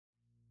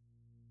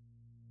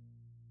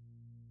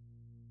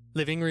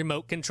Living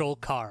Remote Control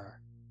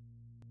Car.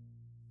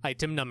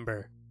 Item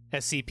Number: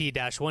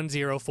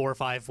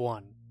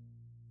 SCP-10451.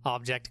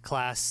 Object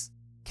Class: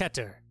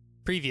 Keter,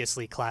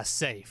 previously Class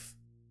Safe.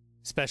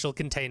 Special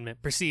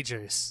Containment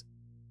Procedures.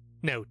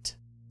 Note: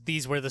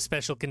 these were the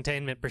Special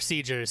Containment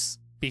Procedures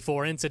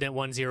before Incident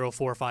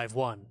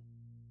 10451.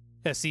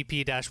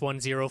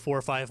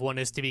 SCP-10451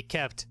 is to be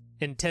kept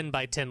in 10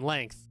 by 10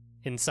 length,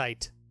 in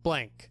site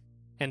blank,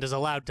 and is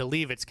allowed to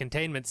leave its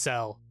containment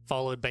cell,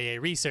 followed by a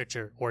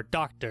researcher or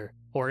doctor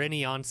or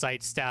any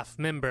on-site staff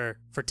member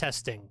for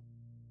testing.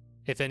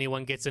 If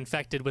anyone gets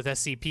infected with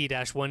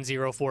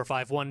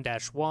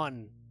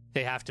SCP-10451-1,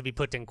 they have to be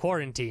put in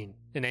quarantine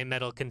in a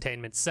metal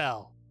containment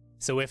cell,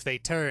 so if they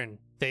turn,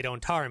 they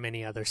don't harm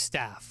any other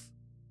staff.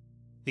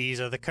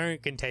 These are the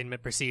current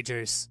containment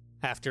procedures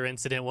after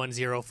Incident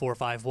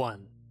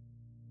 10451.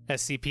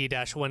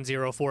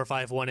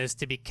 SCP-10451 is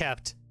to be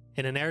kept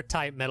in an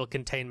airtight metal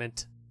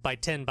containment by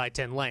 10 by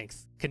 10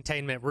 length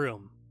containment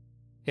room.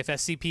 If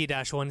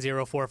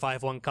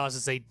SCP-10451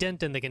 causes a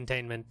dent in the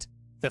containment,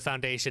 the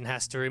Foundation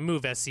has to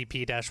remove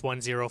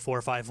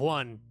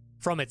SCP-10451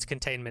 from its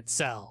containment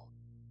cell.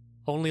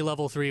 Only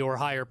Level 3 or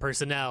higher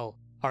personnel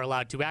are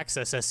allowed to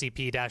access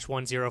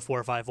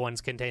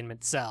SCP-10451's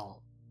containment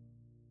cell.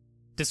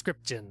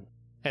 Description: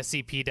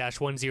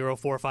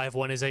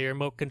 SCP-10451 is a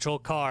remote control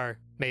car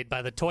made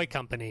by the toy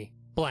company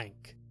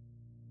blank.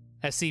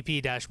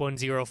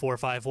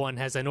 SCP-10451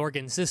 has an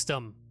organ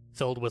system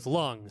filled with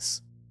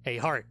lungs, a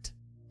heart,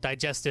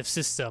 digestive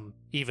system,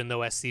 even though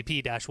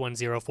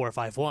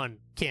SCP-10451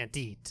 can't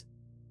eat.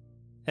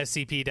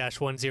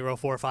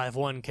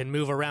 SCP-10451 can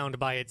move around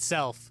by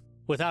itself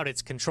without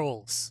its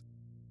controls.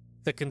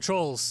 The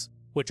controls,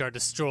 which are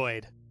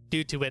destroyed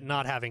due to it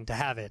not having to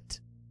have it.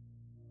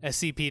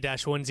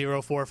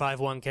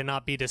 SCP-10451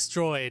 cannot be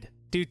destroyed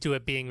due to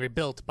it being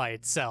rebuilt by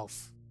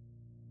itself.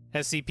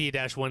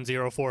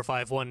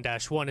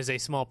 SCP-10451-1 is a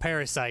small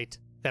parasite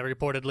that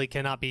reportedly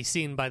cannot be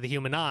seen by the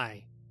human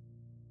eye.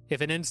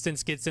 If an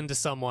instance gets into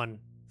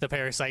someone, the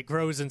parasite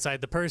grows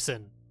inside the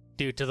person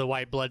due to the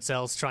white blood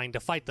cells trying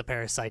to fight the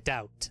parasite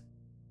out.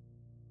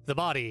 The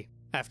body,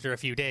 after a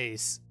few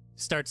days,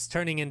 starts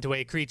turning into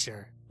a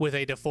creature with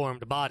a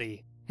deformed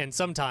body and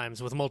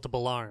sometimes with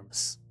multiple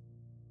arms.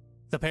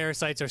 The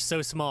parasites are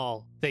so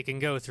small they can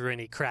go through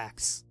any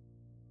cracks.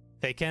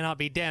 They cannot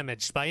be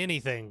damaged by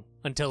anything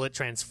until it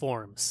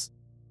transforms.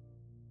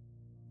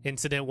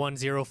 Incident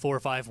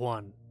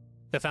 10451.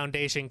 The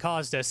Foundation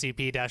caused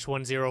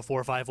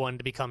SCP-10451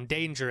 to become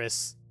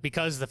dangerous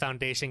because the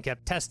Foundation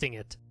kept testing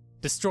it,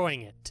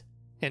 destroying it,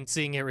 and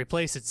seeing it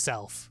replace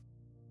itself.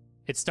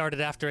 It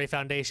started after a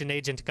Foundation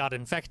agent got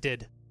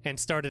infected and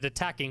started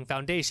attacking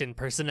Foundation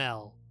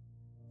personnel.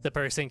 The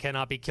person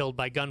cannot be killed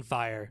by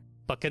gunfire,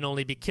 but can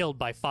only be killed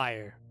by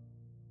fire.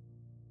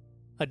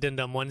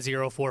 Addendum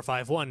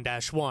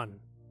 10451-1.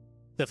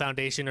 The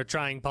Foundation are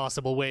trying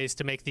possible ways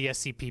to make the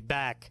SCP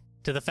back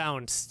to the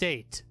found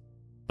state,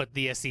 but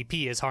the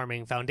SCP is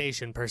harming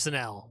Foundation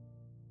personnel.